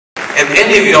Have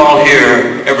any of y'all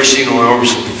here ever seen Roy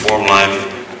Orbison perform live?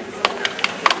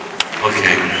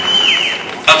 Okay.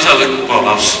 I'll tell you, well,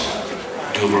 I'll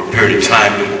do it for a period of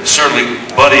time, but certainly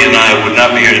Buddy and I would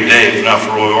not be here today if not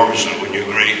for Roy Orbison. Wouldn't you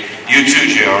agree? You too,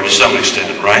 JR, to some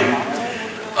extent, right?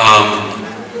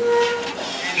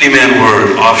 Candymen were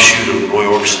an offshoot of Roy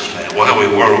Orbison's band. Well, we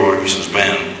were Roy Orbison's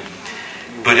band.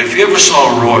 But if you ever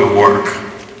saw Roy work,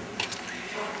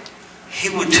 he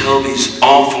would tell these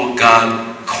awful,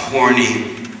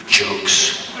 corny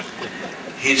jokes.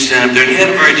 He'd stand up there, and he had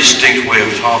a very distinct way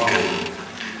of talking.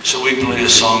 So we'd play a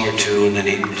song or two, and then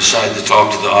he'd decide to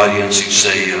talk to the audience. He'd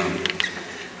say,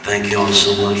 thank you all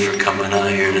so much for coming out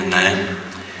here tonight.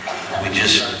 We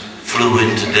just flew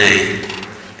in today,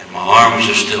 and my arms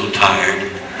are still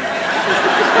tired.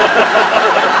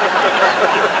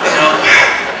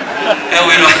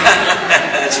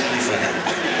 That's really funny.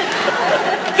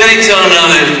 Then he'd tell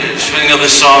another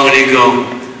song, and he'd go,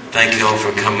 thank you all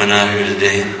for coming out here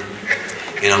today.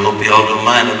 Hope you all don't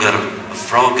mind, I've got a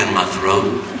frog in my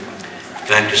throat. In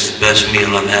fact, it's the best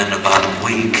meal I've had in about a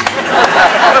week.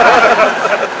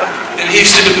 And he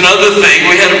said another thing,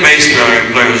 we had a bass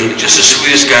player who was just the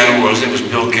sweetest guy in the world. His name was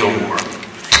Bill Gilmore.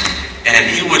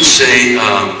 And he would say,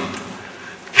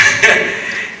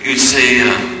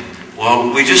 well,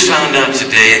 we just found out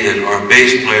today that our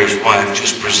bass player's wife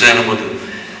just presented with a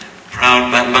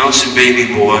proud bouncing baby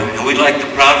boy, and we'd like the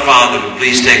proud father to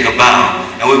please take a bow.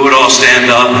 And we would all stand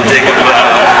up and take a bow.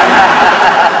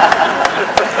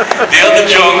 The other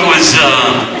joke was,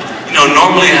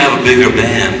 normally I have a bigger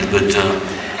band, but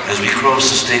as we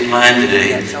crossed the state line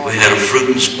today, we had a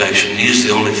fruit inspection. He's the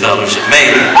only fellas that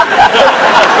made it.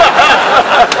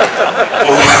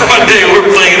 Well, one day we're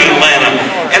playing in Atlanta,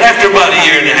 and after about a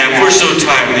year and a half, we're so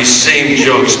tired of these same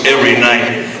jokes every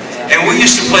night. And we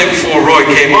used to play before Roy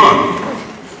came on.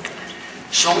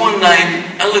 So one night,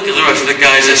 I look at the rest of the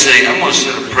guys, I say, I'm going to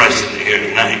set a precedent here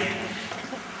tonight.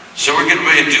 So we're getting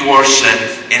ready to do our set,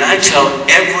 and I tell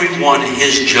everyone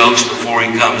his jokes before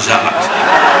he comes out.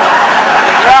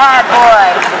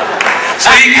 Boy.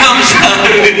 So he comes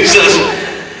out and he says,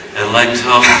 I'd like to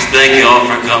thank you all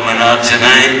for coming out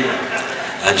tonight.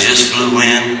 I just flew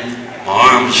in.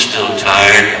 My arm's still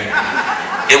tired.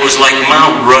 It was like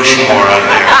Mount Rushmore out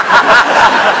there.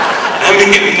 I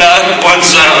mean, not one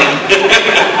sound.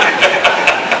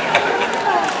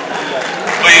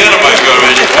 Well, you got a mic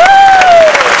already.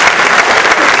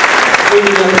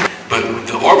 But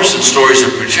the Orbison stories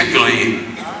are particularly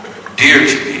dear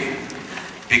to me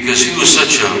because he was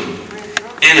such an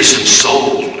innocent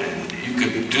soul, and you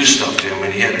could do stuff to him,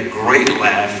 and he had a great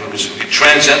laugh. It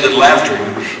transcended laughter.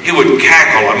 He would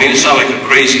cackle. I mean, it sounded like a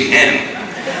crazy hen.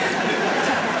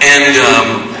 And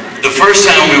the first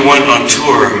time we went on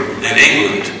tour in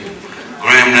England,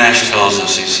 Graham Nash tells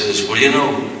us, he says, well,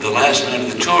 the last night of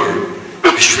the tour,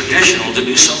 it's traditional to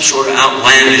do some sort of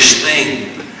outlandish thing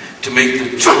to make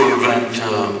the tour event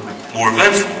more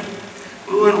eventful.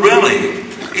 We went, really?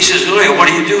 He says, oh, yeah, what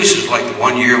do you do? He says, like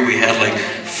one year we had like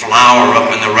flour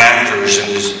up in the rafters, and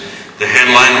the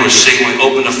headliner was singing, we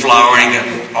opened the flower and he got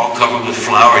all covered with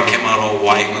flour and came out all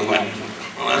white. We went,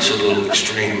 well, that's a little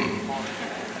extreme.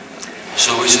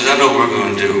 So we said, I know what we're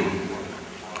going to do.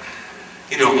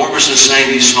 Orbison sang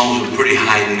these songs with pretty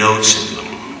high notes in them.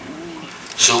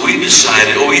 So we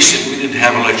decided, we didn't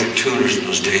have electric tuners in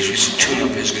those days. We used to tune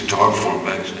up his guitar for him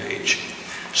backstage.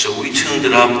 So we tuned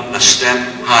it up a step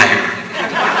higher.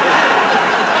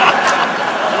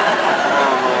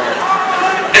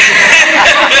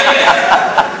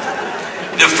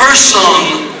 The first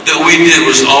song that we did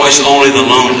was always Only the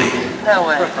Lonely. No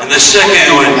way. And the second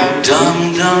went,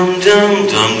 dum dum dum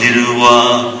dum dee doo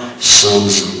wah,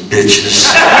 sons of bitches.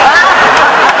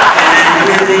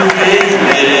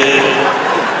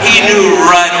 He knew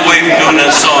right away from doing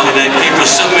that song in that key for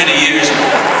so many years.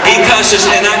 He cussed us,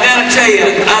 and I gotta tell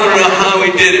you, I don't know how he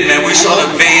did it, man. We saw the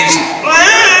veins.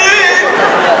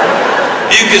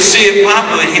 You could see it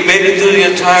popping. He made it through the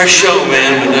entire show,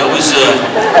 man. But that was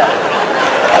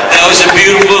a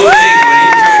beautiful thing.